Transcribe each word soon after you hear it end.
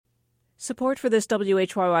Support for this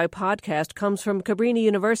WHYY podcast comes from Cabrini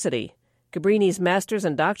University. Cabrini's master's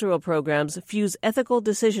and doctoral programs fuse ethical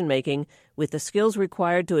decision-making with the skills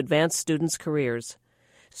required to advance students' careers.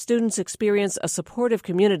 Students experience a supportive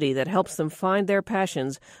community that helps them find their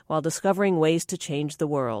passions while discovering ways to change the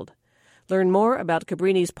world. Learn more about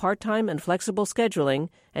Cabrini's part-time and flexible scheduling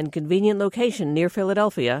and convenient location near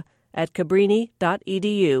Philadelphia at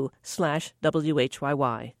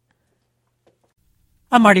cabrini.edu/WHYY.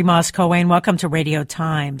 I'm Marty Moss-Cohen. Welcome to Radio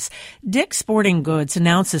Times. Dick's Sporting Goods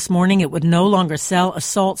announced this morning it would no longer sell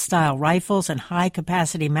assault-style rifles and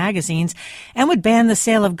high-capacity magazines and would ban the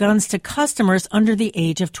sale of guns to customers under the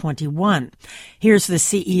age of 21. Here's the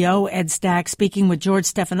CEO, Ed Stack, speaking with George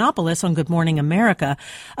Stephanopoulos on Good Morning America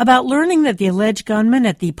about learning that the alleged gunman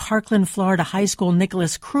at the Parkland, Florida high school,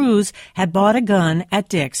 Nicholas Cruz, had bought a gun at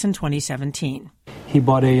Dick's in 2017. He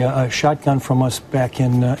bought a shotgun from us back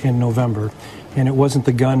in November. And it wasn't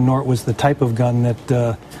the gun, nor it was the type of gun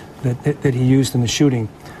that he used in the shooting.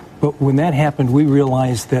 But when that happened, we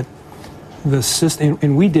realized that the system,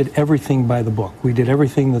 and we did everything by the book. We did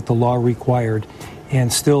everything that the law required,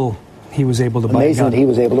 and still he was able to buy a gun. Amazing, he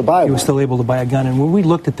was able to buy one. He was still able to buy a gun. And when we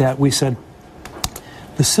looked at that, we said,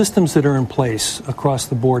 the systems that are in place across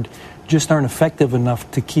the board just aren't effective enough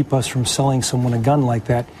to keep us from selling someone a gun like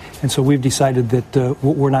that. And so we've decided that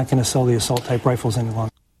we're not going to sell the assault-type rifles any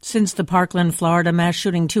longer. Since the Parkland, Florida mass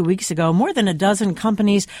shooting 2 weeks ago, more than a dozen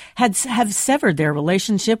companies have severed their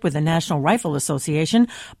relationship with the National Rifle Association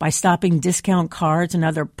by stopping discount cards and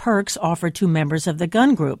other perks offered to members of the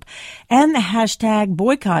gun group. And the hashtag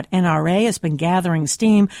Boycott NRA has been gathering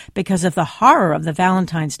steam because of the horror of the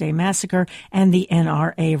Valentine's Day massacre and the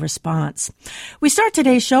NRA response. We start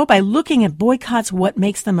today's show by looking at boycotts, what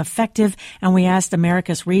makes them effective, and we asked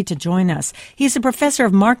Americus Reed to join us. He's a professor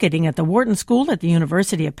of marketing at the Wharton School at the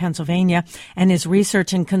University of Pennsylvania, and his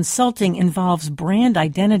research and consulting involves brand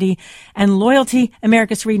identity and loyalty.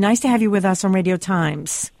 Americus Reed, nice to have you with us on Radio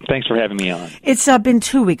Times. Thanks for having me on. It's been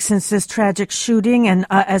 2 weeks since this tragic shooting, and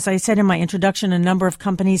as I said in my introduction, a number of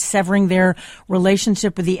companies severing their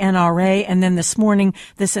relationship with the NRA, and then this morning,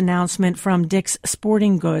 this announcement from Dick's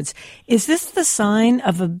Sporting Goods. Is this the sign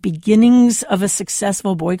of the beginnings of a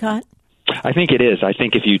successful boycott? I think it is. I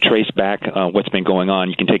think if you trace back what's been going on,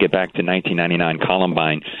 you can take it back to 1999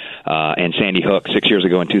 Columbine and Sandy Hook 6 years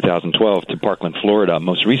ago in 2012 to Parkland, Florida,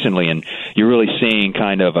 most recently, and you're really seeing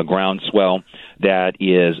kind of a groundswell that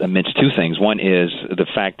is amidst two things. One is the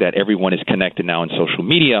fact that everyone is connected now in social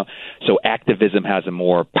media, so activism has a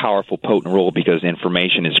more powerful, potent role because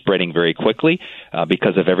information is spreading very quickly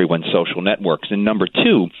because of everyone's social networks. And number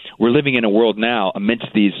two, we're living in a world now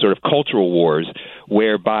amidst these sort of cultural wars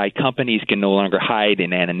whereby companies can no longer hide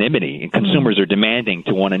in anonymity, and consumers are demanding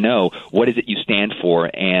to want to know, what is it you stand for,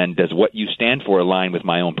 and does what you stand for align with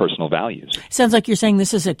my own personal values? Sounds like you're saying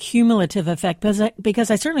this is a cumulative effect, because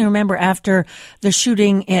I certainly remember after the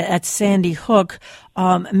shooting at Sandy Hook,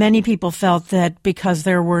 many people felt that because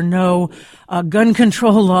there were no gun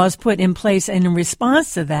control laws put in place, and in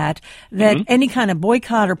response to that, any kind of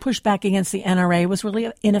boycott or pushback against the NRA was really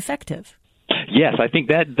ineffective. Yes, I think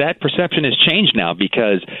that perception has changed now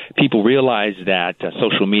because people realize that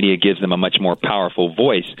social media gives them a much more powerful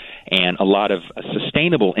voice and a lot of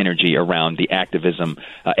sustainable energy around the activism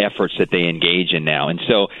efforts that they engage in now. And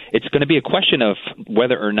so it's going to be a question of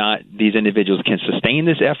whether or not these individuals can sustain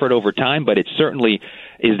this effort over time, but it certainly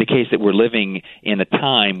is the case that we're living in a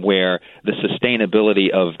time where the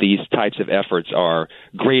sustainability of these types of efforts are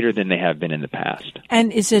greater than they have been in the past.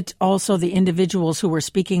 And is it also the individuals who were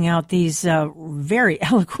speaking out, these very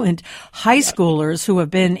eloquent high schoolers who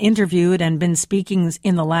have been interviewed and been speaking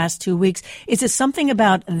in the last 2 weeks? Is it something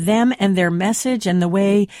about them and their message and the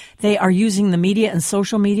way they are using the media and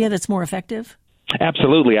social media that's more effective?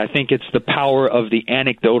 Absolutely. I think it's the power of the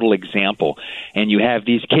anecdotal example. And you have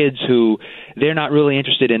these kids who, they're not really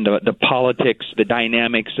interested in the politics, the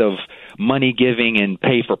dynamics of money giving and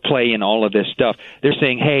pay for play and all of this stuff. They're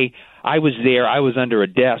saying, hey, I was there. I was under a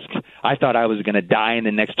desk. I thought I was going to die in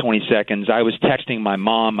the next 20 seconds. I was texting my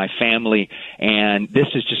mom, my family, and this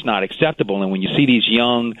is just not acceptable. And when you see these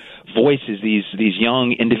young voices, these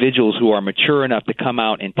young individuals who are mature enough to come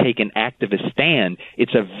out and take an activist stand,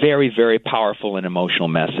 it's a very, very powerful and emotional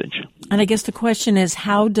message. And I guess the question is,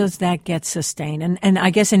 how does that get sustained? And I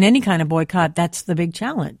guess in any kind of boycott, that's the big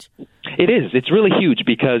challenge. It is. It's really huge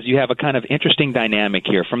because you have a kind of interesting dynamic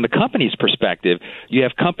here. From the company's perspective, you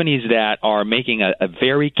have companies that are making a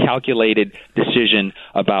very calculated decision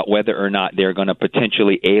about whether or not they're going to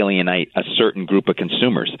potentially alienate a certain group of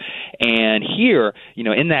consumers. And here,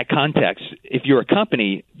 in that context, if you're a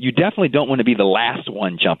company, you definitely don't want to be the last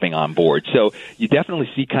one jumping on board. So you definitely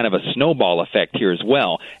see kind of a snowball effect here as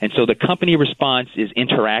well. And so the company response is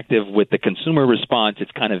interactive with the consumer response.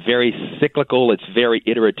 It's kind of very cyclical. It's very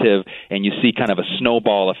iterative. And you see kind of a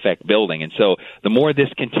snowball effect building. And so the more this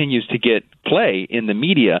continues to get play in the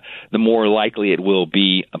media, the more likely it will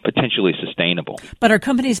be potentially sustainable. But are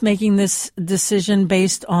companies making this decision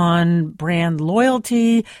based on brand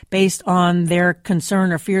loyalty, based on their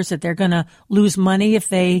concern or fears that they're going to lose money if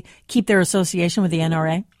they keep their association with the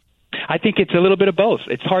NRA? I think it's a little bit of both.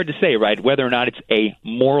 It's hard to say, right, whether or not it's a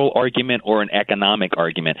moral argument or an economic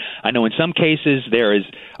argument. I know in some cases there is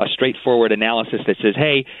a straightforward analysis that says,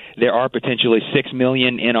 hey, there are potentially 6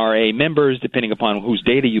 million NRA members, depending upon whose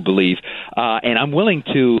data you believe, and I'm willing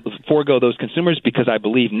to forego those consumers because I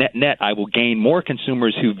believe net I will gain more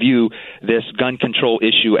consumers who view this gun control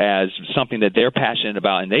issue as something that they're passionate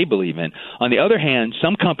about and they believe in. On the other hand,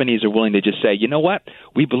 some companies are willing to just say, you know what,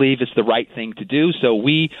 we believe it's the right thing to do, so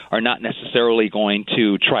we are not necessarily going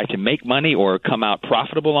to try to make money or come out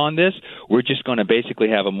profitable on this. We're just going to basically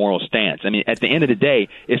have a moral stance. I mean, at the end of the day,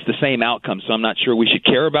 it's the same outcome, so I'm not sure we should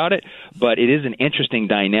care about it, but it is an interesting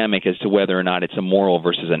dynamic as to whether or not it's a moral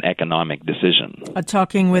versus an economic decision.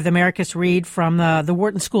 Talking with Americus Reed from the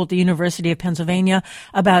Wharton School at the University of Pennsylvania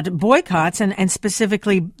about boycotts and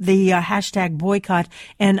specifically the hashtag boycott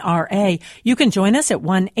NRA. You can join us at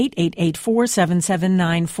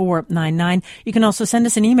 1-888-477-9499. You can also send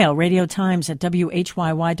us an email,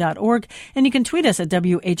 radiotimes@whyy.org, and you can tweet us at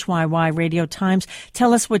WHYY Radio Times.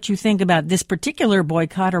 Tell us what you think about this particular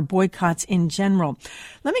boycott or boycotts in general.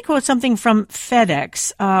 Let me quote something from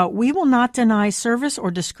FedEx. We will not deny service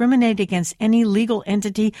or discriminate against any legal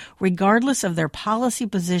entity regardless of their policy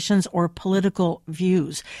positions or political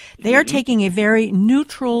views. They are taking a very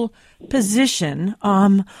neutral position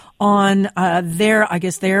on their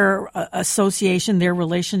association, their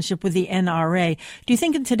relationship with the NRA. Do you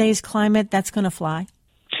think in today's climate that's going to fly?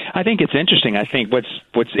 I think it's interesting. I think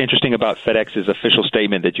what's interesting about FedEx's official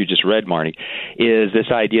statement that you just read, Marty, is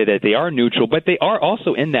this idea that they are neutral, but they are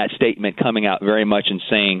also in that statement coming out very much and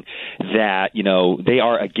saying that, they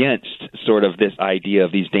are against sort of this idea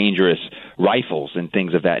of these dangerous rifles and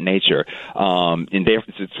things of that nature.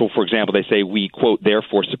 So, for example, they say we, quote,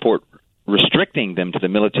 therefore support restricting them to the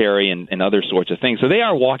military and other sorts of things. So they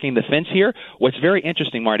are walking the fence here. What's very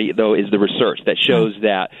interesting, Marty, though, is the research that shows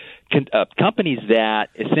that companies that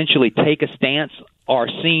essentially take a stance are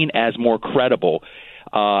seen as more credible,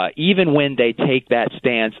 even when they take that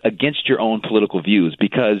stance against your own political views.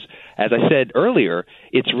 Because, as I said earlier,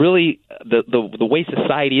 it's really the way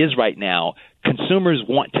society is right now. Consumers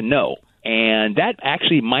want to know. And that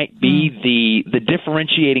actually might be the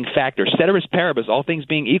differentiating factor. Ceteris paribus, all things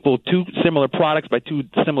being equal, two similar products by two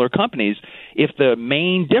similar companies. If the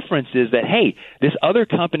main difference is that, hey, this other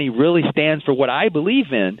company really stands for what I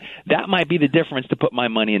believe in, that might be the difference to put my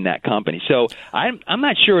money in that company. So I'm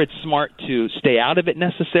not sure it's smart to stay out of it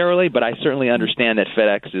necessarily, but I certainly understand that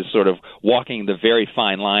FedEx is sort of walking the very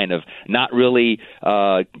fine line of not really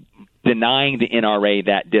denying the NRA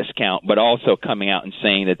that discount, but also coming out and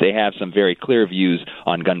saying that they have some very clear views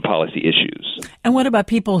on gun policy issues. And what about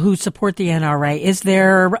people who support the NRA? Is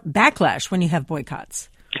there backlash when you have boycotts?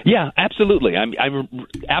 Yeah, absolutely.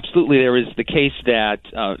 Absolutely, there is the case that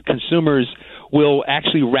consumers will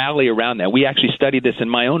actually rally around that. We actually studied this in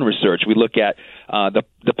my own research. We look at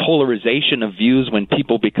the polarization of views when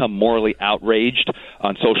people become morally outraged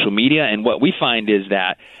on social media, and what we find is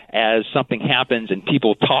that as something happens and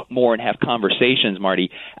people talk more and have conversations,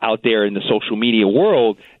 Marty, out there in the social media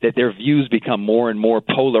world, that their views become more and more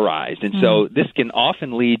polarized. And so this can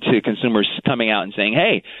often lead to consumers coming out and saying,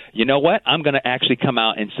 hey, you know what, I'm going to actually come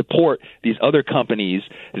out and support these other companies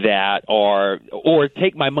that are, or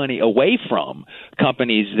take my money away from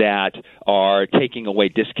companies that are taking away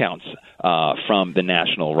discounts from the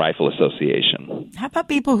National Rifle Association. How about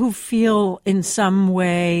people who feel in some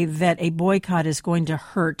way that a boycott is going to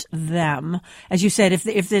hurt them? As you said,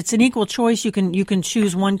 if it's an equal choice, you can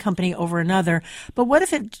choose one company over another. But what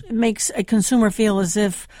if it makes a consumer feel as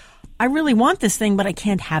if I really want this thing, but I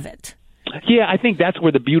can't have it? Yeah, I think that's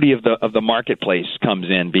where the beauty of the marketplace comes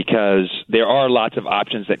in, because there are lots of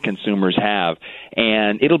options that consumers have,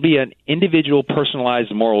 and it'll be an individual,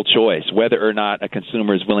 personalized moral choice whether or not a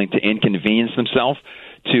consumer is willing to inconvenience themselves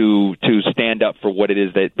to stand up for what it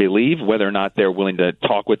is they believe, whether or not they're willing to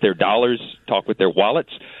talk with their dollars, talk with their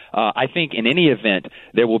wallets. I think in any event,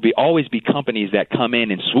 there will always be companies that come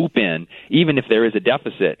in and swoop in, even if there is a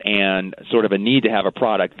deficit and sort of a need to have a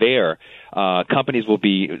product there. Companies will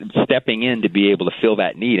be stepping in to be able to fill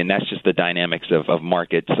that need, and that's just the dynamics of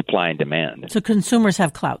market supply and demand. So consumers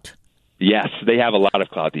have clout. Yes, they have a lot of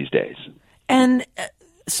clout these days. And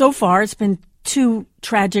so far, it's been 2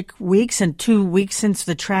 tragic weeks and 2 weeks since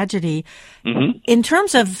the tragedy. Mm-hmm. In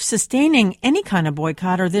terms of sustaining any kind of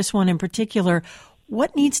boycott, or this one in particular,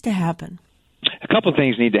 what needs to happen? A couple of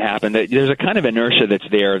things need to happen. There's a kind of inertia that's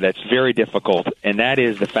there that's very difficult, and that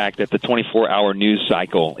is the fact that the 24-hour news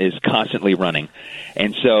cycle is constantly running.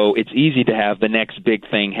 And so it's easy to have the next big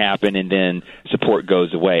thing happen and then support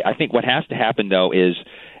goes away. I think what has to happen, though, is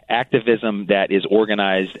activism that is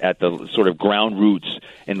organized at the sort of ground roots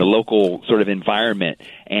in the local sort of environment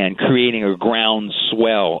and creating a ground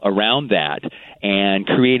swell around that and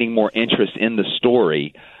creating more interest in the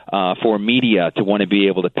story for media to want to be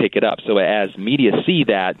able to pick it up. So as media see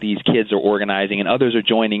that these kids are organizing and others are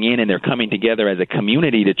joining in and they're coming together as a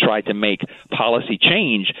community to try to make policy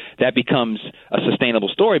change, that becomes a sustainable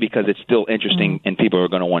story because it's still interesting and people are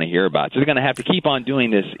going to want to hear about it. So they're going to have to keep on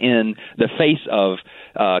doing this in the face of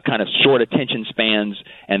kind of short attention spans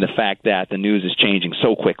and the fact that the news is changing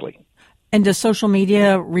so quickly. And does social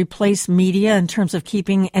media replace media in terms of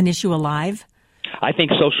keeping an issue alive? I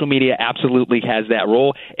think social media absolutely has that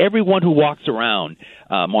role. Everyone who walks around,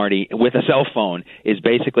 Marty, with a cell phone is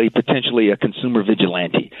basically potentially a consumer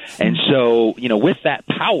vigilante. And so, with that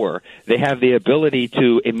power, they have the ability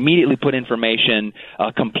to immediately put information,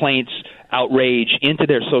 complaints, outrage into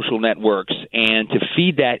their social networks and to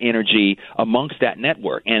feed that energy amongst that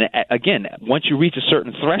network. And again, once you reach a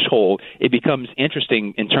certain threshold, it becomes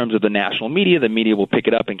interesting in terms of the national media. The media will pick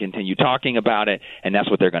it up and continue talking about it, and that's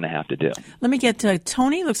what they're going to have to do. Let me get to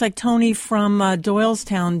Tony. Looks like Tony from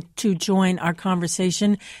Doylestown to join our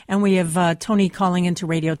conversation, and we have Tony calling into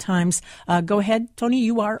Radio Times. Go ahead, Tony,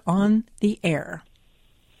 you are on the air.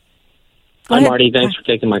 Hi, Marty. Thanks for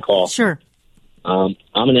taking my call. Sure. I'm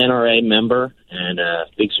an NRA member and a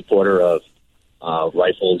big supporter of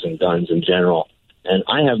rifles and guns in general. And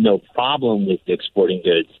I have no problem with Dick's Sporting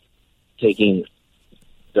Goods taking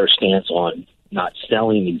their stance on not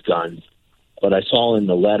selling these guns. But I saw in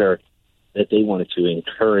the letter that they wanted to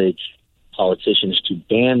encourage politicians to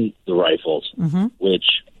ban the rifles,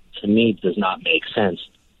 which to me does not make sense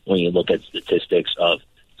when you look at statistics of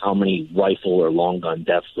how many rifle or long gun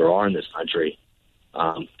deaths there are in this country.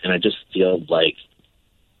 And I just feel like,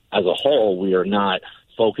 as a whole, we are not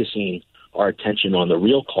focusing our attention on the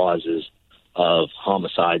real causes of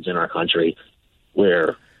homicides in our country,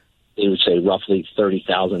 where they would say roughly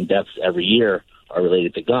 30,000 deaths every year are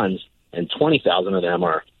related to guns, and 20,000 of them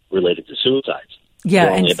are related to suicides. Yeah,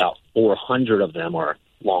 so only about 400 of them are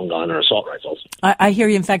long gun or assault rifles. I hear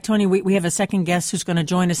you. In fact, Tony, we have a second guest who's going to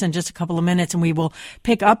join us in just a couple of minutes, and we will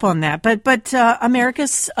pick up on that. But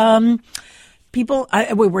Americus,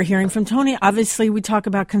 we're hearing from Tony. Obviously, we talk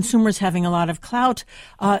about consumers having a lot of clout,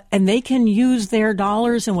 and they can use their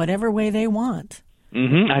dollars in whatever way they want.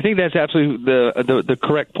 I think that's absolutely the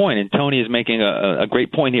correct point, and Tony is making a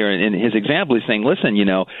great point here. In his example, he's saying, listen,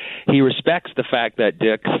 he respects the fact that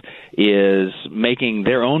Dick's is making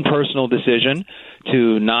their own personal decision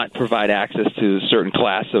to not provide access to a certain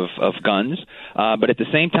class of guns. But at the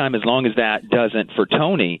same time, as long as that doesn't, for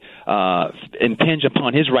Tony, impinge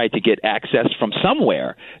upon his right to get access from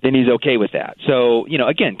somewhere, then he's okay with that. So,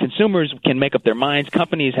 again, consumers can make up their minds.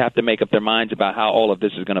 Companies have to make up their minds about how all of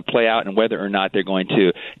this is going to play out and whether or not they're going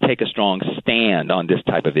to take a strong stand on this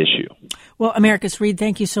type of issue. Well, Americus Reed,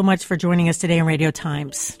 thank you so much for joining us today on Radio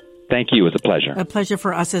Times. Thank you. It was a pleasure. A pleasure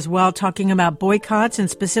for us as well, talking about boycotts and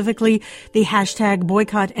specifically the hashtag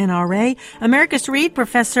Boycott NRA. Americus Reed,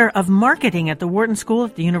 professor of marketing at the Wharton School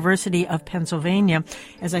at the University of Pennsylvania.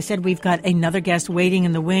 As I said, we've got another guest waiting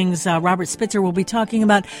in the wings. Robert Spitzer will be talking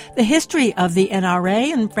about the history of the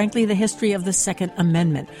NRA and, frankly, the history of the Second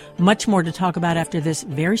Amendment. Much more to talk about after this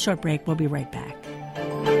very short break. We'll be right back.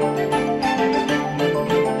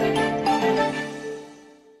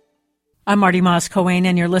 I'm Marty Moss-Cohen,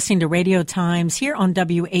 and you're listening to Radio Times here on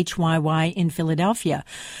WHYY in Philadelphia.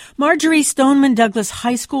 Marjorie Stoneman Douglas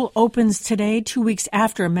High School opens today, 2 weeks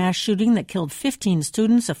after a mass shooting that killed 15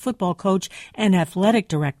 students, a football coach, and athletic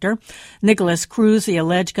director. Nicholas Cruz, the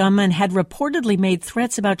alleged gunman, had reportedly made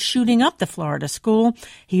threats about shooting up the Florida school.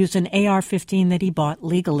 He used an AR-15 that he bought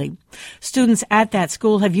legally. Students at that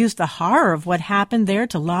school have used the horror of what happened there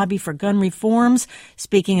to lobby for gun reforms,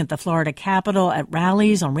 speaking at the Florida Capitol, at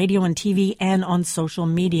rallies, on radio and TV TV and on social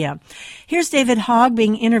media. Here's David Hogg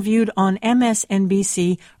being interviewed on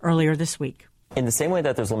MSNBC earlier this week. In the same way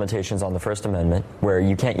that there's limitations on the First Amendment, where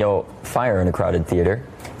you can't yell fire in a crowded theater,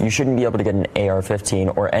 you shouldn't be able to get an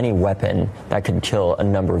AR-15 or any weapon that could kill a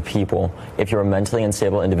number of people if you're a mentally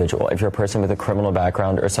unstable individual, if you're a person with a criminal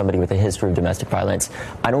background or somebody with a history of domestic violence.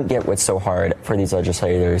 I don't get what's so hard for these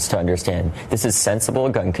legislators to understand. This is sensible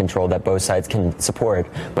gun control that both sides can support,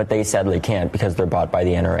 but they sadly can't because they're bought by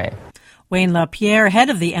the NRA. Wayne LaPierre, head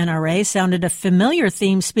of the NRA, sounded a familiar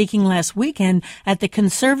theme speaking last weekend at the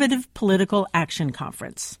Conservative Political Action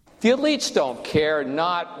Conference. The elites don't care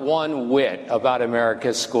not one whit about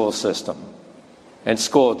America's school system and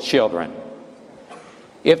school children.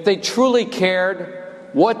 If they truly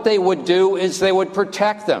cared, what they would do is they would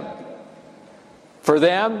protect them. For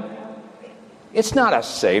them, it's not a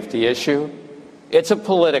safety issue. It's a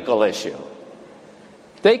political issue.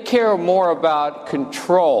 They care more about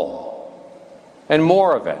control and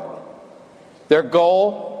more of it. Their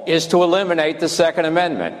goal is to eliminate the Second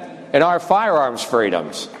Amendment and our firearms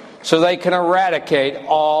freedoms so they can eradicate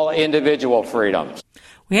all individual freedoms.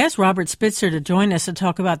 We asked Robert Spitzer to join us to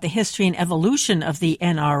talk about the history and evolution of the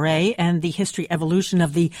NRA and the history evolution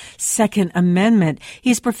of the Second Amendment.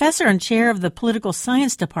 He's professor and chair of the Political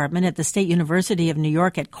Science Department at the State University of New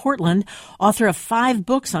York at Cortland, author of 5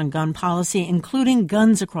 books on gun policy, including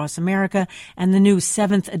Guns Across America and the new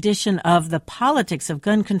 7th edition of The Politics of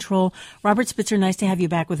Gun Control. Robert Spitzer, nice to have you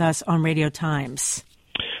back with us on Radio Times.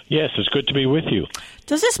 Yes, it's good to be with you.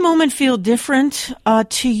 Does this moment feel different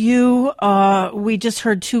to you? We just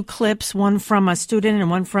heard 2 clips, one from a student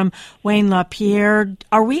and one from Wayne LaPierre.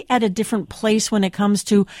 Are we at a different place when it comes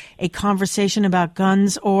to a conversation about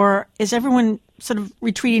guns, or is everyone sort of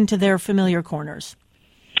retreating to their familiar corners?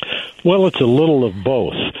 Well, it's a little of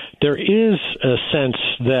both. There is a sense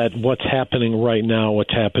that what's happening right now,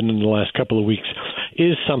 what's happened in the last couple of weeks,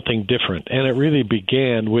 is something different. And it really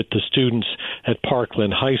began with the students at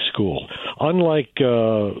Parkland High School. Unlike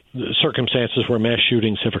circumstances where mass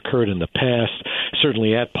shootings have occurred in the past,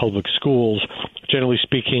 certainly at public schools, generally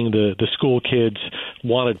speaking, the school kids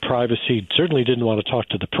wanted privacy, certainly didn't want to talk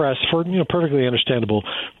to the press for perfectly understandable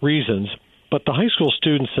reasons. But the high school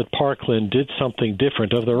students at Parkland did something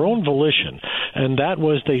different of their own volition, and that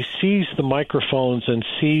was they seized the microphones and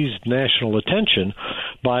seized national attention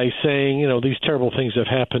by saying, these terrible things have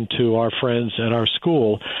happened to our friends at our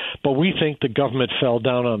school, but we think the government fell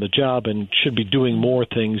down on the job and should be doing more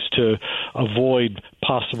things to avoid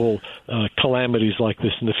possible calamities like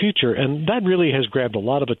this in the future. And that really has grabbed a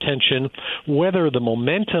lot of attention. Whether the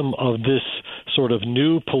momentum of this sort of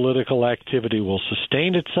new political activity will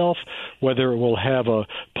sustain itself, whether it will have a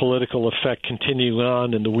political effect continuing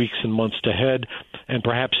on in the weeks and months ahead, and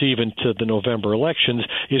perhaps even to the November elections,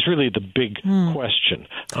 is really the big question.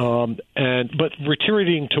 But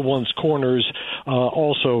retreating to one's corners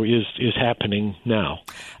also is happening now.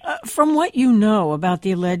 From what you know about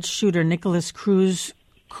the alleged shooter, Nicholas Cruz,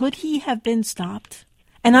 could he have been stopped?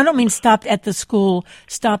 And I don't mean stopped at the school,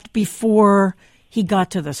 stopped before he got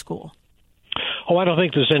to the school. Oh, I don't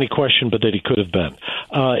think there's any question but that he could have been.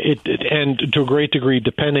 And to a great degree,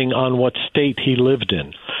 depending on what state he lived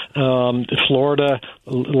in. Florida,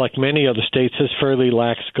 like many other states, has fairly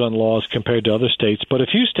lax gun laws compared to other states, but a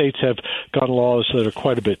few states have gun laws that are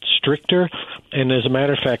quite a bit stricter, and as a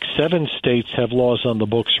matter of fact, 7 states have laws on the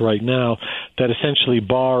books right now that essentially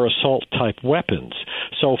bar assault-type weapons.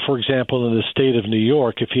 So, for example, in the state of New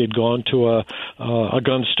York, if he had gone to a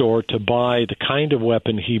gun store to buy the kind of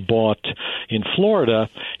weapon he bought in Florida,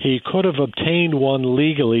 he could have obtained one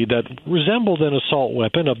legally that resembled an assault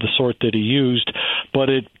weapon of the sort that he used, but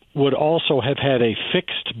it would also have had a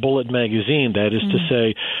fixed bullet magazine. That is to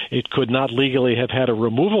say, it could not legally have had a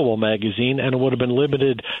removable magazine, and it would have been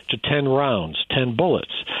limited to 10 rounds, 10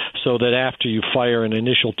 bullets, so that after you fire an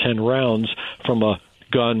initial 10 rounds from a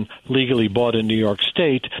gun legally bought in New York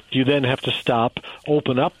State, you then have to stop,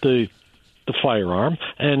 open up the firearm,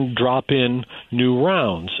 and drop in new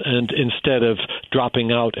rounds, and instead of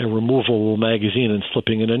dropping out a removable magazine and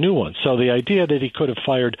slipping in a new one. So the idea that he could have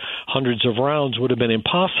fired hundreds of rounds would have been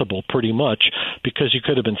impossible, pretty much, because he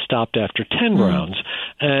could have been stopped after 10 rounds.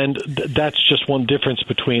 And that's just one difference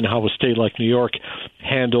between how a state like New York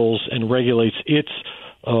handles and regulates its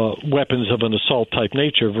weapons of an assault-type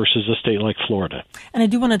nature versus a state like Florida. And I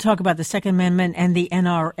do want to talk about the Second Amendment and the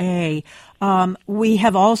NRA. We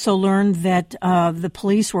have also learned that the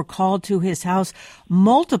police were called to his house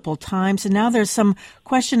multiple times, and now there's some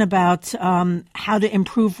question about how to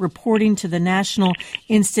improve reporting to the National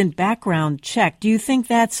Instant Background Check. Do you think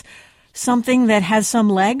that's something that has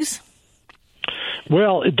some legs?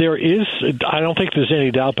 Well, there is, I don't think there's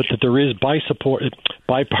any doubt, but that there is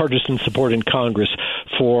bipartisan support in Congress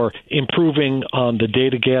for improving on the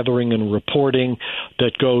data gathering and reporting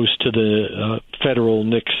that goes to the federal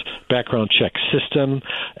NICS background check system.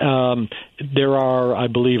 There are, I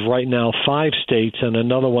believe, right now 5 states, and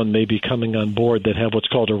another one may be coming on board, that have what's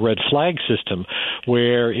called a red flag system,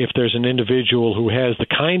 where if there's an individual who has the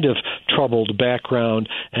kind of troubled background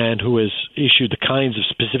and who has issued the kinds of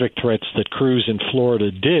specific threats that Cruz in Florida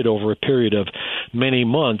did over a period of many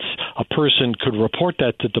months, a person could report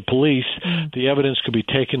that to the police. The evidence could be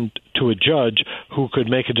taken to a judge who could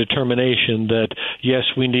make a determination that, yes,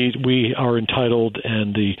 we are entitled,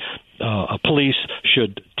 and the police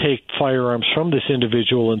should take firearms from this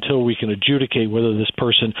individual until we can adjudicate whether this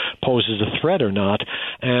person poses a threat or not.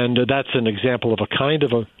 And that's an example of a kind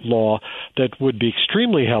of a law that would be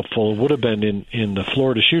extremely helpful, would have been in the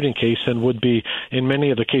Florida shooting case, and would be in many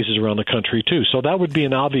of the cases around the country, too. So that would be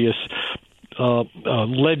an obvious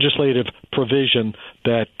legislative provision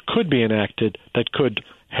that could be enacted, that could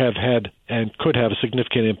have had and could have a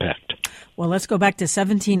significant impact. Well, let's go back to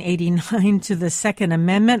 1789 to the Second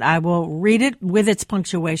Amendment. I will read it with its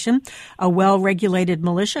punctuation. A well-regulated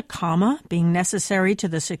militia, comma, being necessary to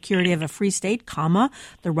the security of a free state, comma,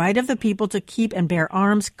 the right of the people to keep and bear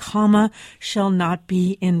arms, comma, shall not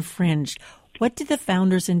be infringed. What did the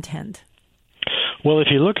founders intend? Well, if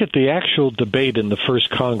you look at the actual debate in the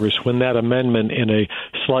first Congress, when that amendment in a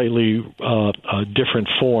slightly different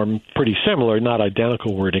form, pretty similar, not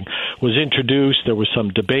identical wording, was introduced, there was some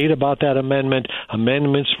debate about that amendment.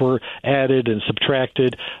 Amendments were added and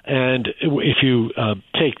subtracted. And if you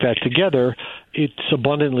take that together, it's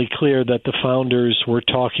abundantly clear that the founders were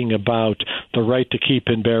talking about the right to keep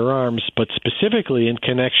and bear arms, but specifically in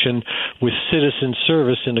connection with citizen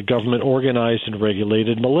service in a government-organized and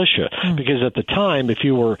regulated militia. Because at the time, if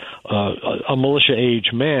you were a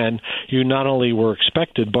militia-age man, you not only were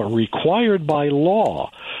expected but required by law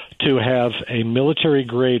to have a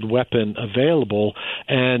military-grade weapon available,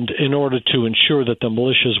 and in order to ensure that the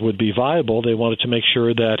militias would be viable, they wanted to make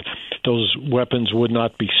sure that those weapons would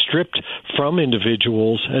not be stripped from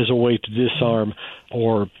individuals as a way to disarm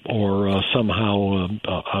or somehow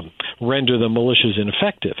render the militias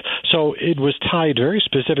ineffective. So it was tied very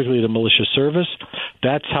specifically to militia service.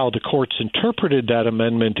 That's how the courts interpreted that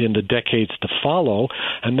amendment in the decades to follow,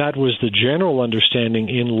 and that was the general understanding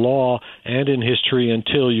in law and in history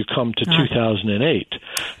until you come to 2008,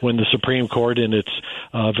 when the Supreme Court, in its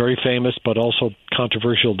very famous but also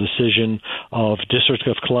controversial decision of District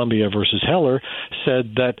of Columbia versus Heller,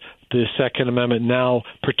 said that the Second Amendment now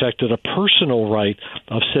protected a personal right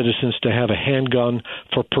of citizens to have a handgun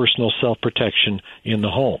for personal self-protection in the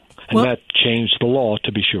home. And that changed the law,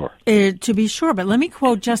 to be sure. But let me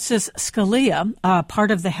quote Justice Scalia,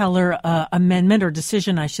 part of the Heller amendment, or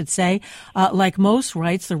decision, I should say. Like most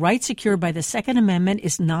rights, the right secured by the Second Amendment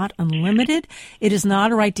is not unlimited. It is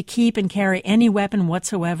not a right to keep and carry any weapon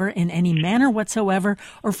whatsoever in any manner whatsoever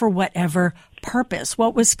or for whatever purpose.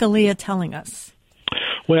 What was Scalia telling us?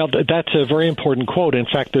 Well, that's a very important quote. In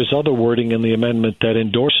fact, there's other wording in the amendment that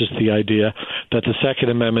endorses the idea that the Second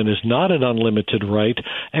Amendment is not an unlimited right.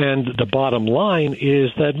 And the bottom line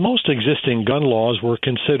is that most existing gun laws were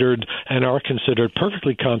considered and are considered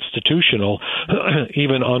perfectly constitutional,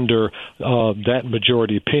 even under that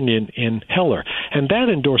majority opinion in Heller. And that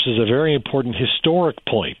endorses a very important historic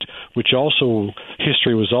point, which also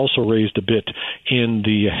history was also raised a bit in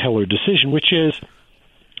the Heller decision, which is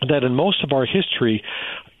that in most of our history,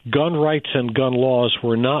 gun rights and gun laws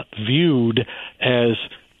were not viewed as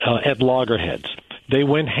at loggerheads. They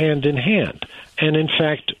went hand in hand. And in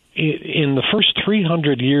fact, in the first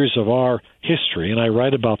 300 years of our history, and I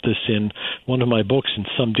write about this in one of my books in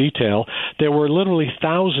some detail, there were literally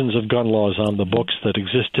thousands of gun laws on the books that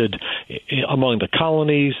existed among the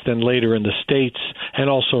colonies, then later in the states, and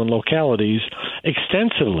also in localities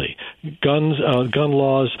extensively. Gun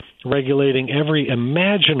laws regulating every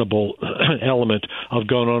imaginable element of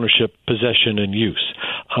gun ownership, possession, and use.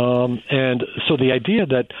 And so the idea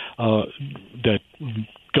that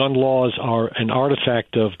gun laws are an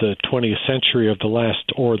artifact of the 20th century of the last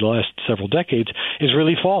several decades is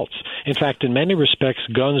really false. In fact, in many respects,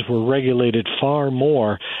 guns were regulated far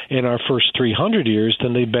more in our first 300 years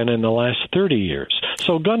than they've been in the last 30 years.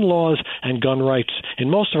 So gun laws and gun rights in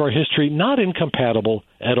most of our history, not incompatible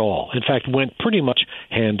at all. In fact, went pretty much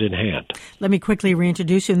hand in hand. Let me quickly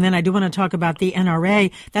reintroduce you, and then I do want to talk about the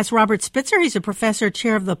NRA. That's Robert Spitzer. He's a professor,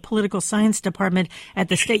 chair of the Political Science Department at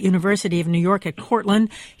the State University of New York at Cortland.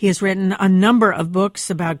 He has written a number of books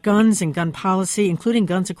about guns and gun policy, including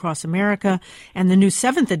Guns Across America, and the new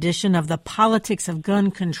 7th edition of The Politics of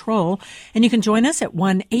Gun Control. And you can join us at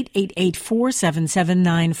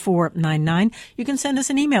 1-888-477-9499. You can send us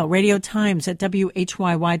an email,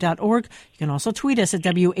 radiotimes@whyy.org. You can also tweet us at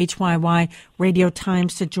WHYY Radio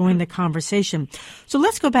Times to join the conversation. So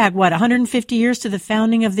let's go back, 150 years to the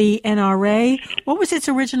founding of the NRA. What was its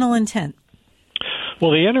original intent?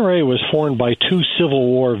 Well, the NRA was formed by two Civil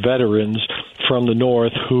War veterans from the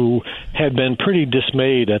North who had been pretty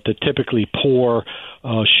dismayed at the typically poor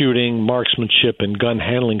shooting, marksmanship, and gun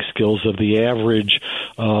handling skills of the average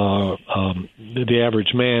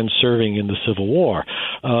man serving in the Civil War.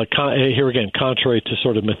 Here again, contrary to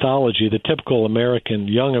sort of mythology, the typical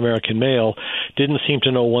young American male didn't seem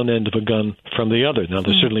to know one end of a gun from the other. Now,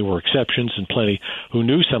 there certainly were exceptions and plenty who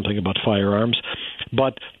knew something about firearms,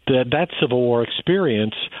 but that Civil War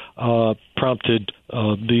experience prompted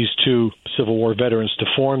these two Civil War veterans to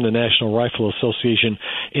form the National Rifle Association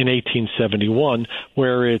in 1871,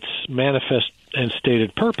 where its manifest and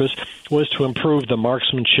stated purpose was to improve the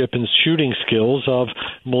marksmanship and shooting skills of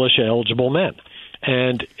militia-eligible men.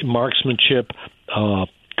 And marksmanship,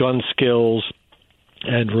 gun skills,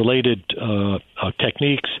 and related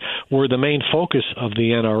techniques were the main focus of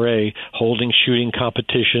the NRA, holding shooting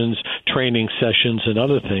competitions, training sessions, and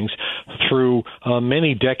other things through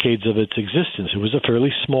many decades of its existence. It was a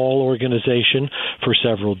fairly small organization for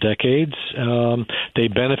several decades. They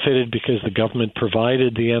benefited because the government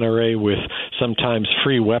provided the NRA with sometimes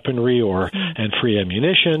free weaponry and free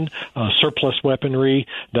ammunition, surplus weaponry.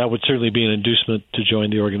 That would certainly be an inducement to join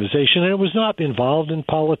the organization. And it was not involved in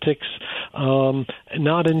politics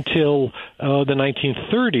not until the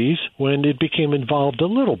 1930s, when it became involved a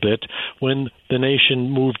little bit, when the nation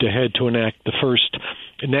moved ahead to enact the first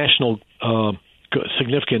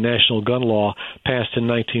significant national gun law passed in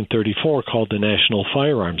 1934 called the National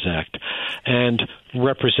Firearms Act. And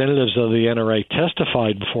representatives of the NRA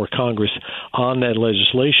testified before Congress on that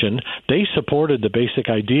legislation. They supported the basic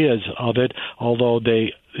ideas of it, although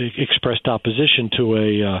they expressed opposition to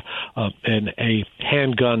a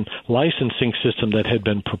handgun licensing system that had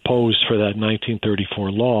been proposed for that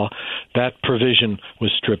 1934 law. That provision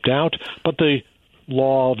was stripped out, but the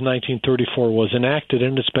law of 1934 was enacted,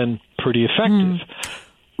 and it's been pretty effective.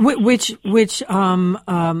 Which was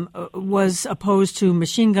opposed to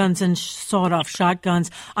machine guns and sawed-off shotguns.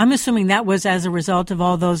 I'm assuming that was as a result of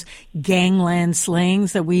all those gangland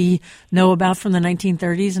slayings that we know about from the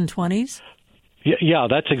 1930s and 20s? Yeah,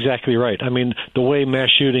 that's exactly right. I mean, the way mass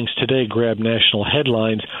shootings today grab national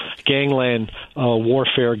headlines, gangland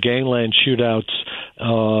warfare, gangland shootouts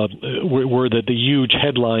were the huge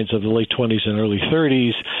headlines of the late 20s and early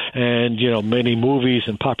 30s. And, many movies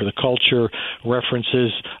and popular culture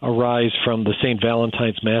references arise from the St.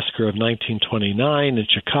 Valentine's Massacre of 1929 in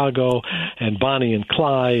Chicago, and Bonnie and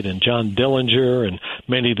Clyde, and John Dillinger, and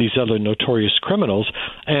many of these other notorious criminals.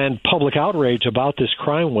 And public outrage about this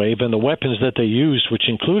crime wave and the weapons that they used, which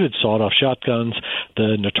included sawed-off shotguns,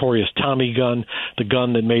 the notorious Tommy gun, the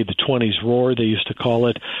gun that made the 20s roar, they used to call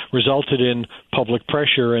it, resulted in public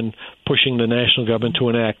pressure and pushing the national government to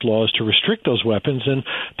enact laws to restrict those weapons, and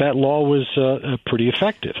that law was pretty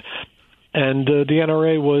effective. And the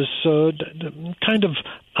NRA was kind of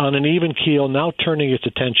on an even keel, now turning its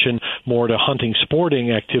attention more to hunting,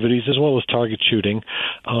 sporting activities, as well as target shooting.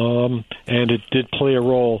 And it did play a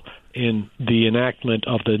role in the enactment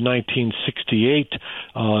of the 1968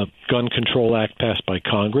 Gun Control Act passed by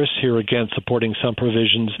Congress, here again supporting some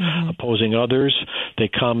provisions, opposing others. They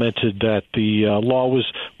commented that the law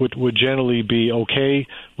would generally be okay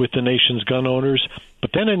with the nation's gun owners.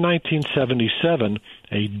 But then in 1977,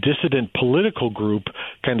 a dissident political group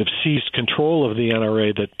kind of seized control of the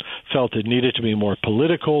NRA that felt it needed to be more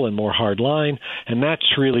political and more hardline, and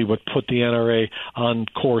that's really what put the NRA on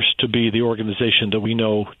course to be the organization that we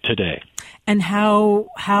know today. And how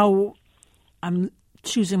I'm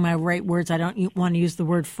choosing my right words, I don't want to use the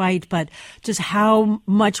word fight, but just how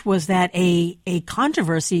much was that a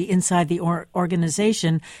controversy inside the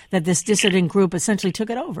organization that this dissident group essentially took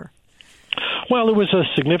it over? Well, it was a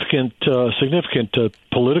significant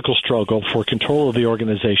political struggle for control of the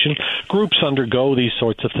organization. Groups undergo these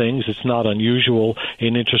sorts of things. It's not unusual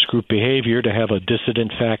in interest group behavior to have a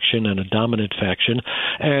dissident faction and a dominant faction.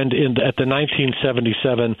 And at the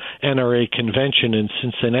 1977 NRA convention in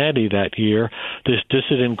Cincinnati that year, this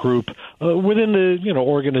dissident group, within the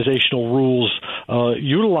organizational rules,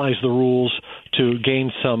 utilized the rules to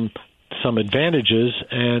gain some advantages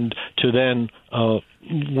and to then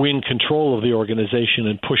win control of the organization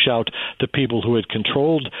and push out the people who had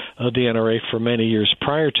controlled the NRA for many years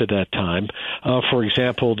prior to that time. For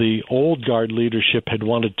example, the old guard leadership had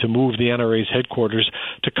wanted to move the NRA's headquarters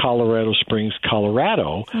to Colorado Springs,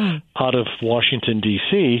 Colorado, out of Washington,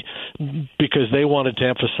 D.C., because they wanted to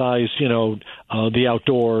emphasize, the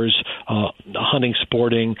outdoors, hunting,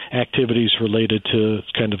 sporting, activities related to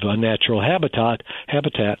kind of a natural habitat,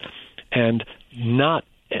 and not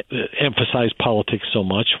emphasize politics so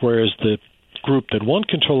much, whereas the group that won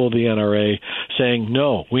control of the NRA saying,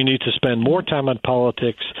 no, we need to spend more time on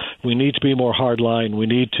politics, we need to be more hardline, we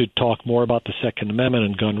need to talk more about the Second Amendment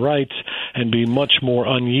and gun rights, and be much more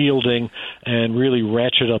unyielding and really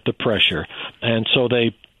ratchet up the pressure. And so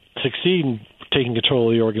they succeed in taking control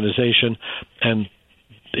of the organization, and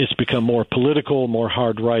it's become more political, more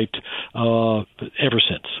hard right ever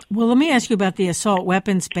since. Well, let me ask you about the assault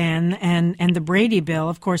weapons ban and the Brady bill.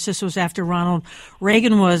 Of course, this was after Ronald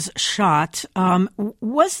Reagan was shot.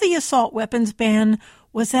 Was the assault weapons ban,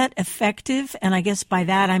 was that effective? And I guess by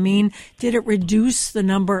that I mean, did it reduce the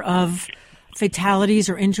number of fatalities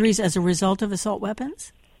or injuries as a result of assault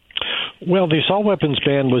weapons? Well, the assault weapons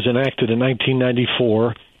ban was enacted in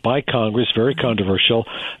 1994 by Congress, very controversial,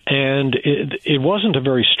 and it wasn't a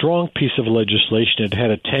very strong piece of legislation. It had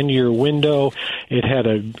a 10-year window. It had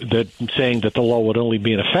saying that the law would only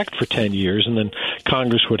be in effect for 10 years, and then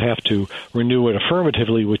Congress would have to renew it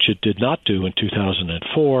affirmatively, which it did not do in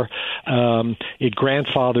 2004. It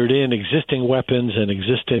grandfathered in existing weapons and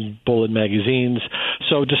existing bullet magazines.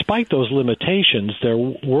 So despite those limitations, there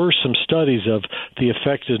were some studies of the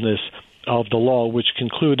effectiveness of the law, which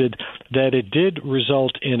concluded that it did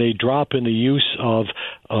result in a drop in the use of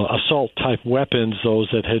assault-type weapons, those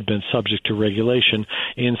that had been subject to regulation,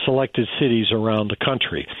 in selected cities around the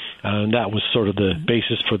country. And that was sort of the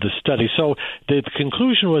basis for the study. So the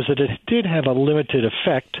conclusion was that it did have a limited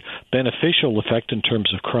effect, beneficial effect in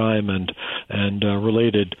terms of crime and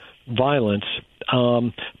related violence,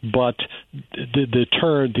 but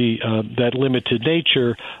that limited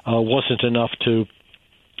nature wasn't enough to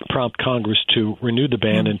prompt Congress to renew the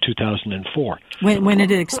ban in 2004. When it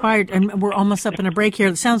expired, and we're almost up in a break here,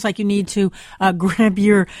 it sounds like you need to grab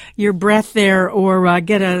your breath there or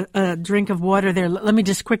get a drink of water there. Let me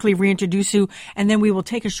just quickly reintroduce you, and then we will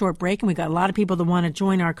take a short break. And we got a lot of people that want to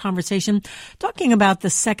join our conversation talking about the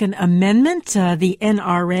Second Amendment, the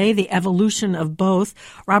NRA, the evolution of both.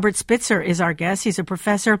 Robert Spitzer is our guest. He's a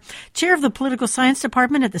professor, chair of the Political Science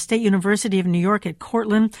Department at the State University of New York at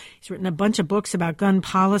Cortland. He's written a bunch of books about gun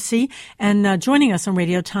policy, and joining us on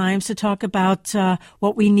Radio Times to talk about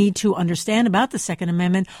what we need to understand about the Second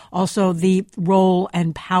Amendment, also the role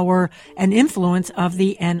and power and influence of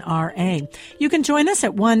the NRA. You can join us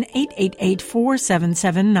at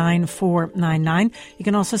 1-888-477-9499. You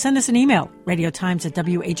can also send us an email,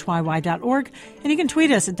 radiotimes@whyy.org, and you can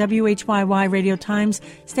tweet us at WHYY Radio Times.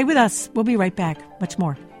 Stay with us. We'll be right back. Much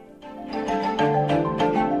more.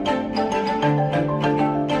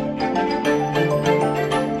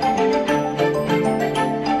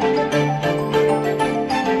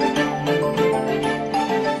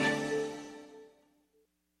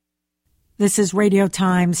 This is Radio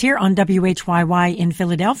Times here on WHYY in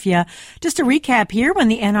Philadelphia. Just to recap here, when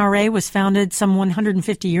the NRA was founded some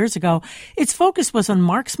 150 years ago, its focus was on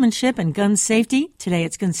marksmanship and gun safety. Today,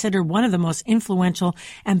 it's considered one of the most influential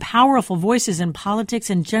and powerful voices in politics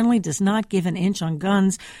and generally does not give an inch on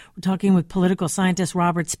guns. We're talking with political scientist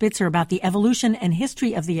Robert Spitzer about the evolution and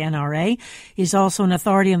history of the NRA. He's also an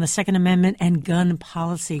authority on the Second Amendment and gun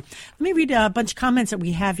policy. Let me read a bunch of comments that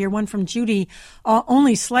we have here. One from Judy,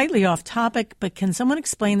 only slightly off topic, but can someone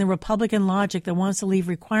explain the Republican logic that wants to leave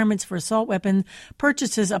requirements for assault weapon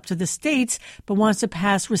purchases up to the states, but wants to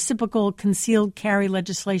pass reciprocal concealed carry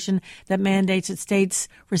legislation that mandates that states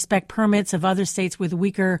respect permits of other states with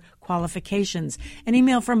weaker qualifications. An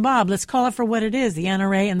email from Bob. Let's call it for what it is. The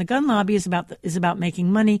NRA and the gun lobby is about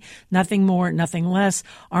making money, nothing more, nothing less.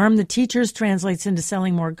 Arm the teachers translates into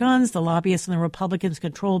selling more guns. The lobbyists and the Republicans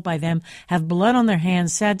controlled by them have blood on their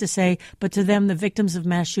hands, sad to say, but to them, the victims of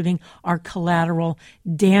mass shooting are collateral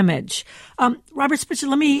damage. Robert Spitzer,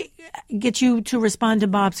 let me get you to respond to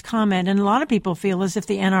Bob's comment. And a lot of people feel as if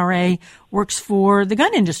the NRA works for the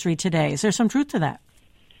gun industry today. Is there some truth to that?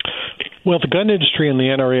 Well, the gun industry and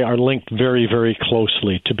the NRA are linked very, very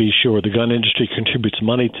closely, to be sure. The gun industry contributes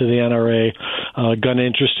money to the NRA. Gun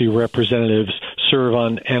industry representatives serve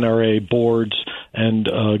on NRA boards and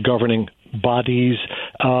governing bodies,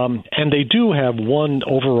 and they do have one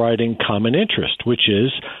overriding common interest, which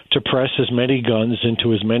is to press as many guns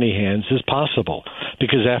into as many hands as possible.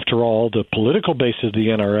 Because after all, the political base of the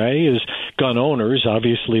NRA is gun owners.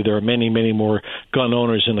 Obviously, there are many, many more gun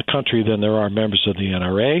owners in the country than there are members of the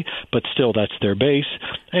NRA, but still that's their base.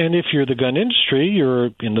 And if you're the gun industry, you're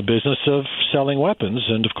in the business of selling weapons,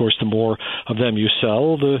 and of course, the more of them you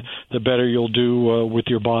sell, the better you'll do with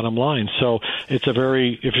your bottom line. So it's a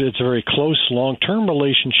very close long-term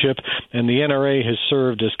relationship, and the NRA has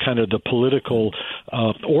served as kind of the political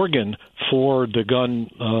organ for the gun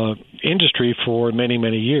industry for many,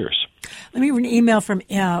 many years. Let me read an email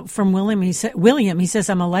from William. He says,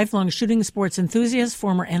 I'm a lifelong shooting sports enthusiast,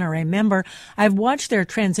 former NRA member. I've watched their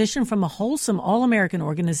transition from a wholesome all-American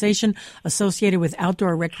organization associated with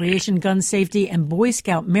outdoor recreation, gun safety, and Boy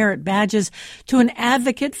Scout merit badges to an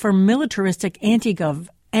advocate for militaristic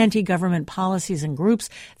anti-government policies and groups.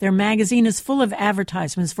 Their magazine is full of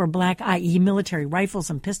advertisements for black, i.e. military rifles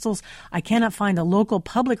and pistols. I cannot find a local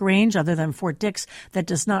public range other than Fort Dix that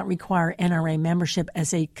does not require NRA membership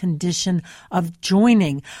as a condition of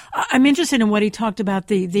joining. I'm interested in what he talked about,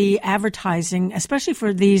 the advertising, especially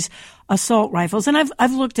for these assault rifles. And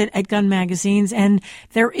I've looked at gun magazines, and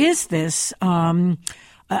there is this,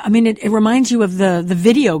 it reminds you of the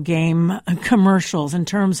video game commercials in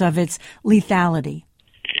terms of its lethality.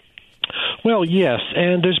 Well, yes,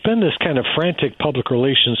 and there's been this kind of frantic public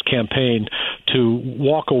relations campaign to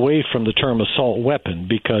walk away from the term assault weapon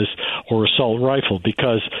or assault rifle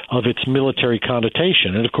because of its military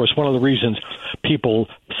connotation. And of course, one of the reasons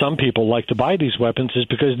some people like to buy these weapons is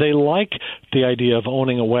because they like the idea of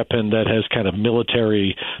owning a weapon that has kind of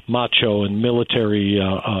military macho and military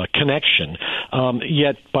connection.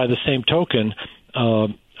 Yet, by the same token,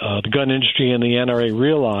 the gun industry and the NRA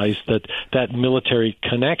realize that military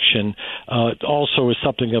connection also is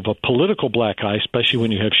something of a political black eye, especially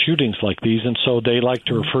when you have shootings like these, and so they like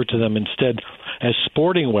to refer to them instead as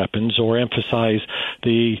sporting weapons or emphasize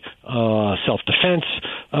the self-defense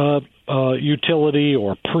utility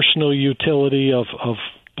or personal utility of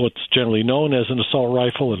what's generally known as an assault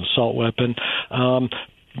rifle, an assault weapon.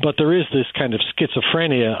 But there is this kind of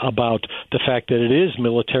schizophrenia about the fact that it is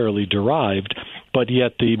militarily derived, but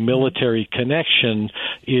yet the military connection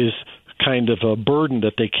is kind of a burden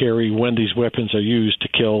that they carry when these weapons are used to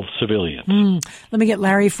kill civilians. Let me get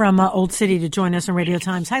Larry from Old City to join us on Radio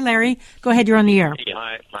Times. Hi, Larry. Go ahead. You're on the air. Hey,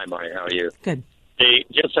 hi, Marty. How are you? Good. Hey,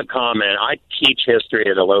 just a comment. I teach history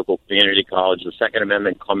at a local community college. The Second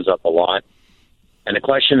Amendment comes up a lot. And the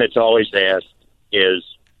question that's always asked is,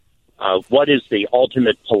 what is the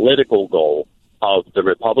ultimate political goal of the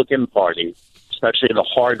Republican Party, especially the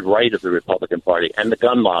hard right of the Republican Party and the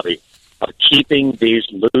gun lobby, of keeping these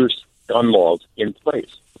loose gun laws in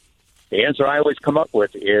place? The answer I always come up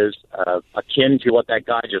with is akin to what that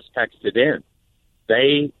guy just texted in.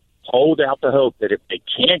 They hold out the hope that if they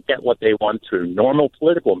can't get what they want through normal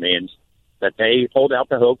political means, that they hold out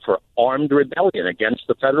the hope for armed rebellion against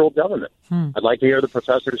the federal government. I'd like to hear the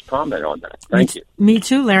professor's comment on that. Thank you. Me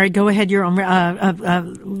too, Larry. Go ahead. You're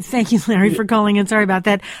on. Thank you, Larry, for calling in. Sorry about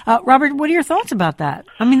that. Robert, what are your thoughts about that?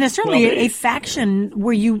 I mean, there's certainly a faction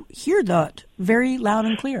where you hear that very loud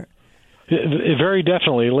and clear. Very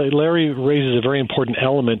definitely. Larry raises a very important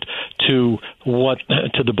element to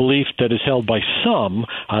the belief that is held by some,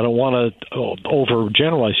 I don't want to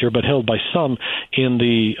overgeneralize here, but held by some in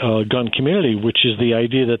the gun community, which is the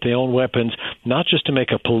idea that they own weapons not just to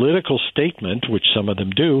make a political statement, which some of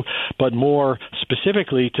them do, but more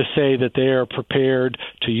specifically to say that they are prepared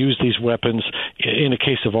to use these weapons in a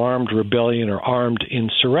case of armed rebellion or armed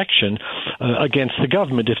insurrection against the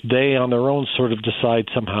government if they on their own sort of decide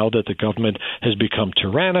somehow that the government has become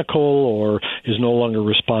tyrannical or is no longer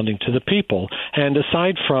responding to the people. And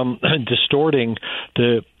aside from distorting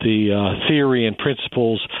the theory and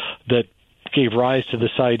principles that gave rise to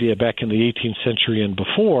this idea back in the 18th century and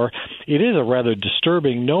before, it is a rather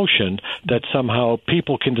disturbing notion that somehow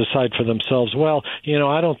people can decide for themselves, well,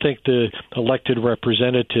 I don't think the elected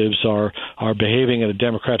representatives are behaving in a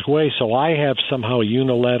democratic way, so I have somehow a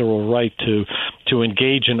unilateral right to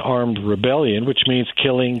engage in armed rebellion, which means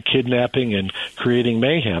killing, kidnapping, and creating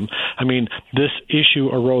mayhem. I mean, this issue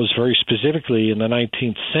arose very specifically in the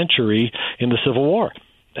 19th century in the Civil War.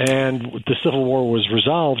 And the Civil War was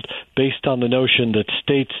resolved based on the notion that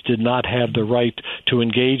states did not have the right to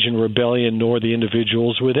engage in rebellion, nor the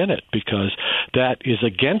individuals within it, because that is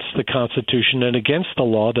against the Constitution and against the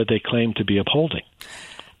law that they claim to be upholding.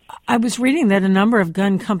 I was reading that a number of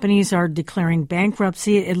gun companies are declaring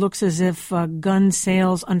bankruptcy. It looks as if gun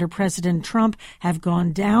sales under President Trump have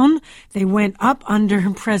gone down. They went up under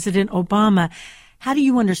President Obama. How do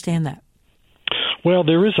you understand that? Well,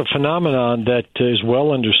 there is a phenomenon that is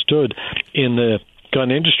well understood in the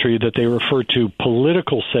gun industry that they refer to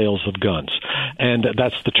political sales of guns. And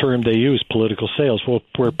that's the term they use, political sales,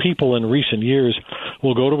 where people in recent years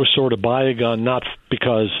will go to a store to buy a gun, not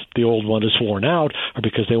because the old one is worn out or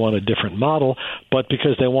because they want a different model, but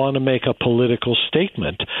because they want to make a political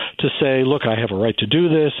statement to say, look, I have a right to do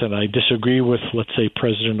this, and I disagree with, let's say,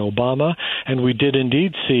 President Obama. And we did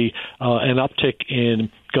indeed see an uptick in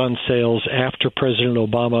gun sales after President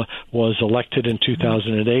Obama was elected in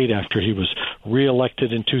 2008, after he was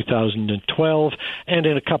reelected in 2012, and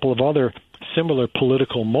in a couple of other similar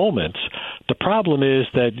political moments. The problem is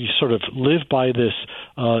that you sort of live by this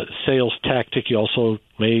sales tactic. You also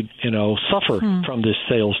may, suffer from this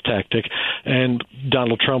sales tactic. And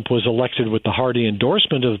Donald Trump was elected with the hearty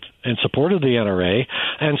endorsement of and support of the NRA.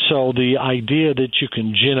 And so the idea that you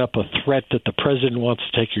can gin up a threat that the president wants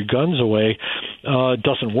to take your guns away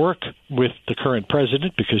doesn't work with the current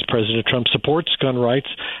president, because President Trump supports gun rights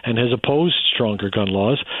and has opposed stronger gun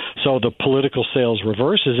laws. So the political sales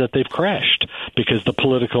reverse is that they've crashed because the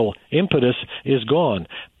political impetus is gone.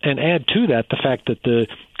 And add to that the fact that the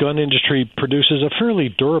gun industry produces a fairly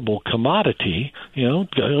durable commodity.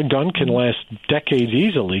 A gun can last decades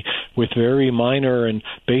easily with very minor and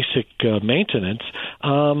basic maintenance.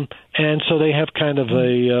 And so they have kind of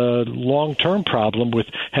a long-term problem with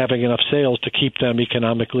having enough sales to keep them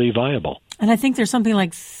economically viable. And I think there's something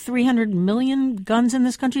like 300 million guns in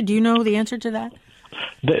this country. Do you know the answer to that?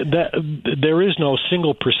 There is no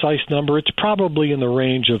single precise number. It's probably in the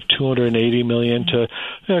range of 280 million to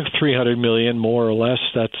 300 million, more or less.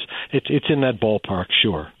 It's in that ballpark,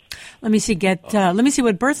 sure. Let me see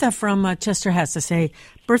what Bertha from Chester has to say.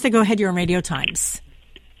 Bertha, go ahead. You're on Radio Times.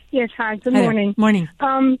 Yes. Hi. Good morning. Morning.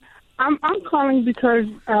 I'm calling because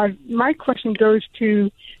my question goes to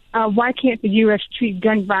why can't the U.S. treat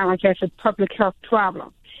gun violence as a public health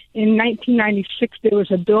problem? In 1996, there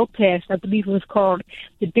was a bill passed, I believe it was called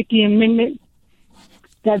the Dickey Amendment,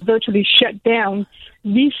 that virtually shut down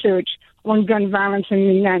research on gun violence in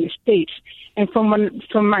the United States. And from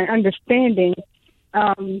my understanding,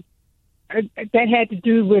 that had to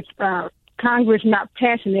do with Congress not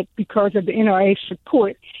passing it because of the NRA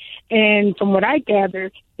support. And from what I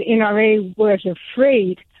gather, the NRA was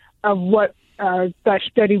afraid of what that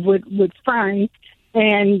study would find.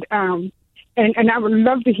 And I would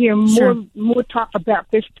love to hear more talk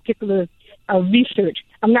about this particular research.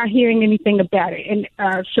 I'm not hearing anything about it.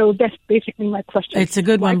 And so that's basically my question. It's a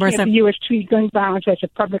good one, Bertha. Why can't the U.S. treat gun violence as a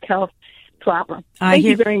public health problem? Thank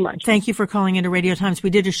you very much. Thank you for calling into Radio Times. We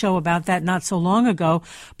did a show about that not so long ago.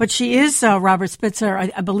 But she is, Robert Spitzer,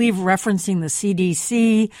 I believe, referencing the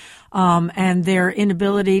CDC and their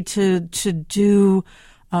inability to do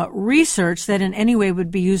research that in any way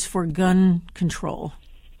would be used for gun control.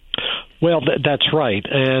 Well, that's right.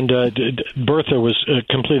 And Bertha was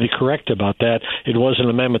completely correct about that. It was an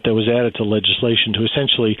amendment that was added to legislation to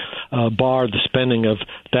essentially bar the spending of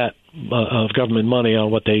that of government money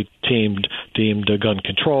on what they deemed gun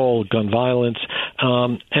control, gun violence,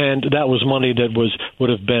 and that was money that would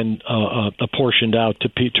have been apportioned out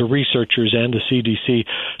to researchers and the CDC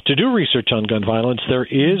to do research on gun violence. There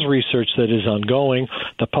is research that is ongoing.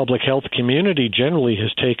 The public health community generally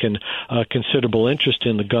has taken considerable interest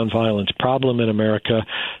in the gun violence problem in America,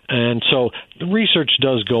 and so the research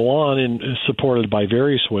does go on and is supported by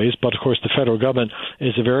various ways. But of course, the federal government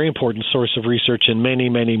is a very important source of research in many,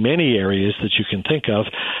 many, many areas that you can think of,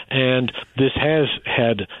 and this has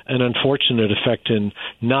had an unfortunate effect in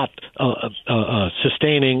not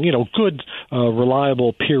sustaining, good,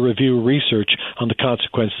 reliable peer review research on the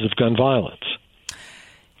consequences of gun violence.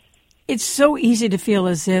 It's so easy to feel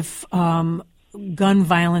as if gun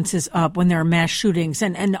violence is up when there are mass shootings,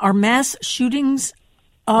 and are mass shootings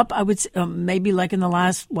up? I would say, maybe like in the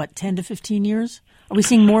last 10 to 15 years. Are we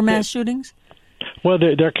seeing more mass shootings? Well,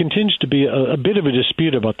 there continues to be a bit of a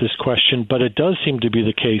dispute about this question, but it does seem to be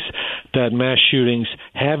the case that mass shootings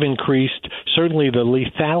have increased. Certainly the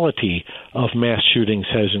lethality of mass shootings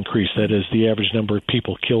has increased. That is, the average number of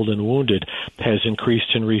people killed and wounded has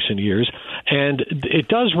increased in recent years. And it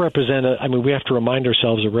does represent, we have to remind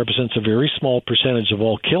ourselves, it represents a very small percentage of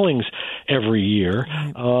all killings every year.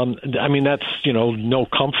 That's, no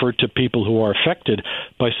comfort to people who are affected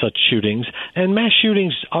by such shootings. And mass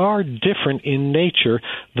shootings are different in nature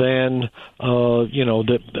than,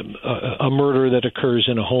 a murder that occurs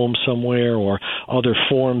in a home somewhere or other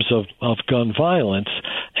forms of gun violence.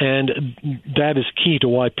 And that is key to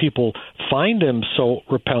why people find them so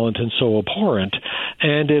repellent and so abhorrent.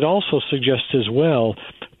 And it also suggests as well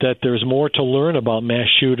that there's more to learn about mass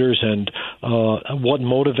shooters and what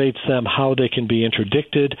motivates them, how they can be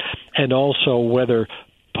interdicted, and also whether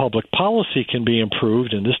public policy can be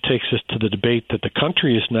improved, and this takes us to the debate that the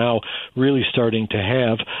country is now really starting to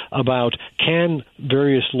have about can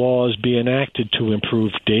various laws be enacted to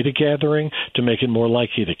improve data gathering, to make it more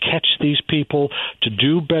likely to catch these people, to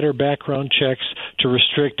do better background checks, to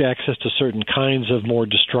restrict access to certain kinds of more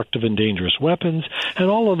destructive and dangerous weapons. And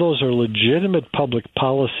all of those are legitimate public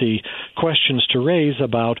policy questions to raise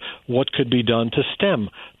about what could be done to stem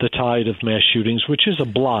the tide of mass shootings, which is a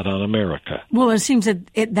blot on America. Well, it seems that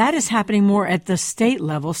that is happening more at the state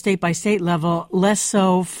level, state-by-state level, less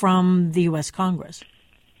so from the U.S. Congress.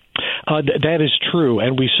 That is true,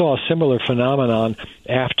 and we saw a similar phenomenon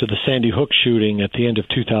after the Sandy Hook shooting at the end of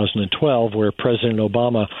 2012, where President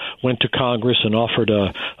Obama went to Congress and offered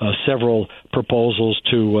several proposals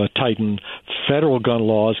to tighten federal gun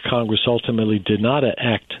laws. Congress ultimately did not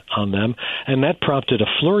act on them, and that prompted a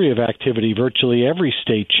flurry of activity. Virtually every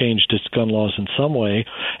state changed its gun laws in some way,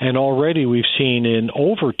 and already we've seen in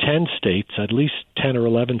over 10 states, at least 10 or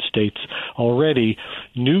 11 states already,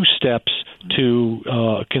 new steps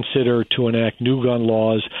to consider to enact new gun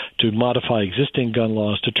laws, to modify existing gun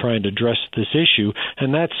laws to try and address this issue.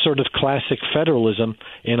 And that's sort of classic federalism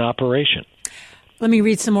in operation. Let me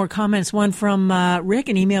read some more comments. One from Rick,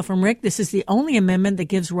 an email from Rick. This is the only amendment that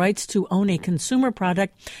gives rights to own a consumer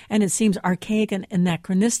product, and it seems archaic and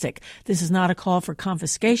anachronistic. This is not a call for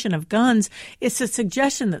confiscation of guns. It's a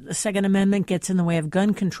suggestion that the Second Amendment gets in the way of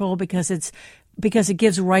gun control because it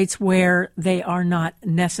gives rights where they are not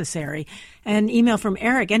necessary. An email from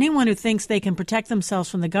Eric. Anyone who thinks they can protect themselves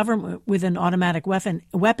from the government with an automatic weapon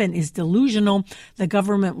is delusional. The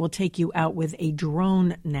government will take you out with a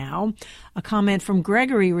drone now. A comment from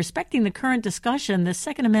Gregory. Respecting the current discussion, the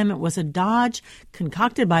Second Amendment was a dodge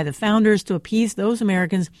concocted by the founders to appease those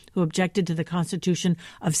Americans who objected to the Constitution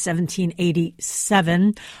of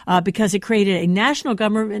 1787 because it created a national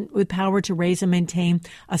government with power to raise and maintain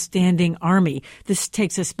a standing army. This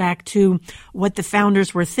takes us back to what the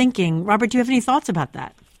founders were thinking. Robert, do you have any thoughts about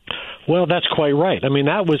that? Well, that's quite right.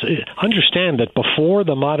 Understand that before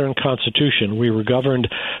the modern Constitution, we were governed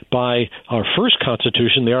by our first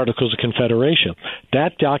Constitution, the Articles of Confederation.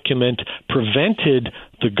 That document prevented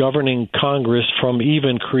the governing Congress from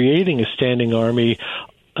even creating a standing army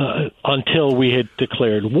until we had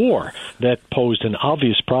declared war. That posed an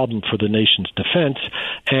obvious problem for the nation's defense,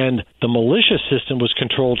 and the militia system was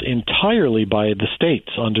controlled entirely by the states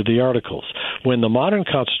under the Articles. When the modern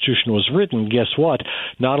Constitution was written, guess what?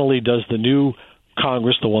 Not only does the new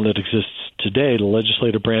Congress, the one that exists today, the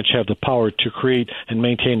legislative branch, have the power to create and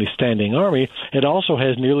maintain a standing army, it also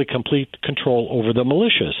has nearly complete control over the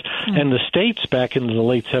militias. And the states back in the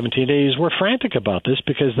late 1780s were frantic about this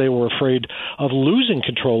because they were afraid of losing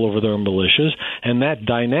control over their militias, and that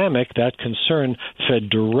dynamic, that concern, fed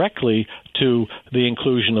directly to the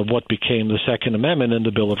inclusion of what became the Second Amendment in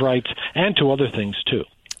the Bill of Rights, and to other things, too.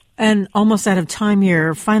 And almost out of time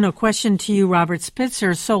here. Final question to you, Robert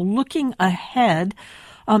Spitzer. So looking ahead,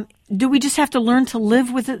 do we just have to learn to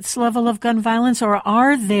live with this level of gun violence, or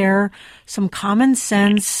are there some common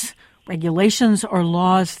sense regulations or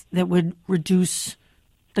laws that would reduce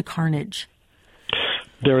the carnage?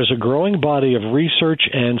 There is a growing body of research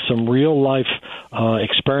and some real-life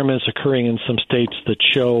experiments occurring in some states that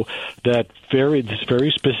show that very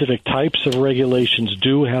specific types of regulations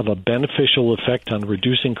do have a beneficial effect on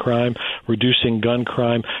reducing crime, reducing gun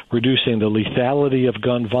crime, reducing the lethality of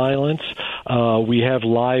gun violence. We have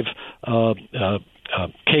live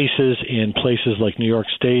cases in places like New York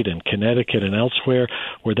State and Connecticut and elsewhere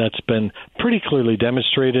where that's been pretty clearly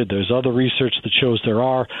demonstrated. There's other research that shows there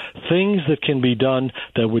are things that can be done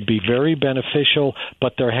that would be very beneficial,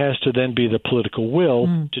 but there has to then be the political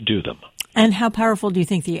will to do them. And how powerful do you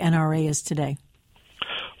think the NRA is today?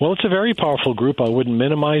 Well, it's a very powerful group. I wouldn't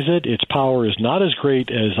minimize it. Its power is not as great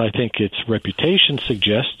as I think its reputation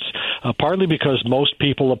suggests, partly because most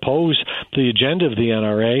people oppose the agenda of the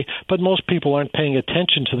NRA, but most people aren't paying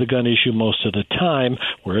attention to the gun issue most of the time,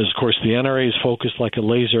 whereas, of course, the NRA is focused like a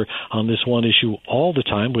laser on this one issue all the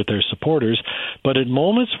time with their supporters. But at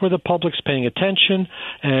moments where the public's paying attention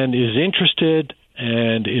and is interested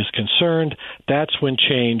and is concerned, that's when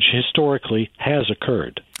change historically has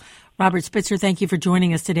occurred. Robert Spitzer, thank you for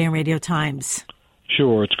joining us today on Radio Times.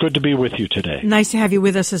 Sure. It's good to be with you today. Nice to have you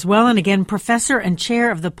with us as well. And again, professor and chair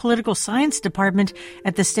of the Political Science Department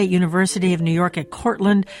at the State University of New York at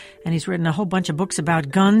Cortland. And he's written a whole bunch of books about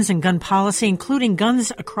guns and gun policy, including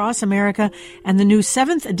Guns Across America and the new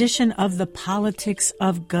 7th edition of The Politics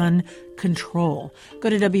of Gun Control. Go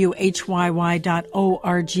to whyy.org/Radio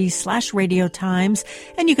Times,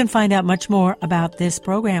 and you can find out much more about this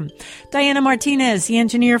program. Diana Martinez, the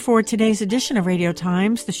engineer for today's edition of Radio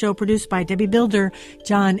Times, the show produced by Debbie Builder,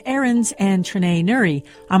 John Ahrens, and Trinae Nuri.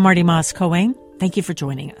 I'm Marty Moss-Cohen. Thank you for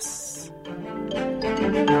joining us.